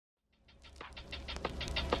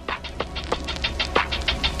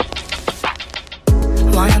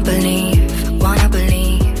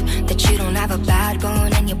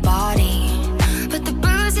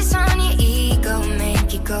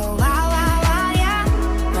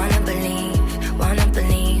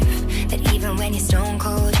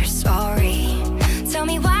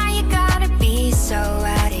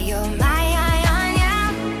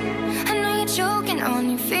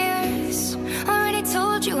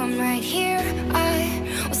I'm right here. I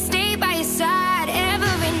will stay by your side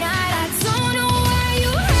every night. I don't know where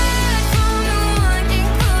you hide from the one.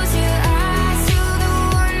 Can't close your eyes to the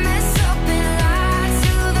one that's up and lies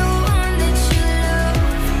to the one that you love.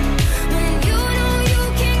 When you know you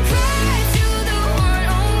can cry to the one,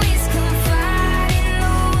 always confide in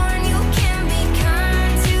the one. You can be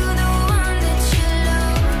kind to the one that you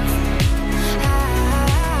love.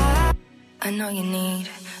 I know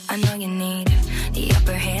you need the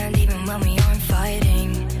upper hand even when we aren't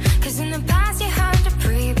fighting. Cause in the past you had to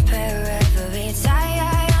prepare every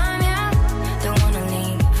time, yeah. Don't wanna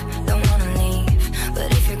leave,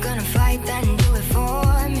 but if you're gonna fight then do it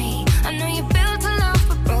for me. I know you built a love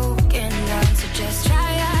but broken down, so just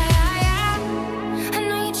try, I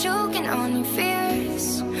know you're choking on your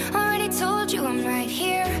fears. Already told you I'm right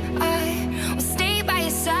here. I will stay by your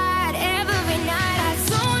side every night. I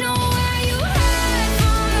don't know where you hide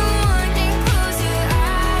from the one. Can't close your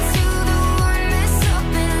eyes to the one that's up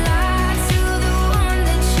and lies to the one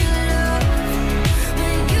that you love.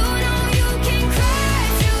 When you know you can cry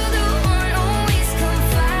to the one, always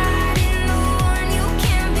confide in the one. You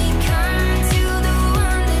can be kind to the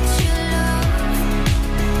one that you love.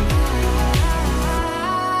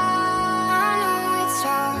 I know it's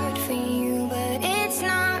hard for you, but it's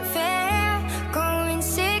not fair. Going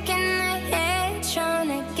sick in the head, trying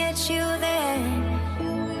to get you there.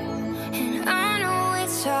 And I know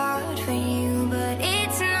it's hard for you, but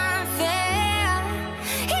it's not fair.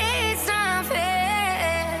 It's not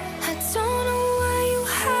fair. I don't know why you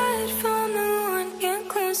hide from the one. Can't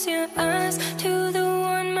close your eyes to the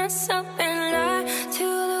one, mess up and lie to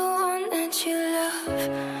the one that you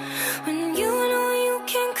love.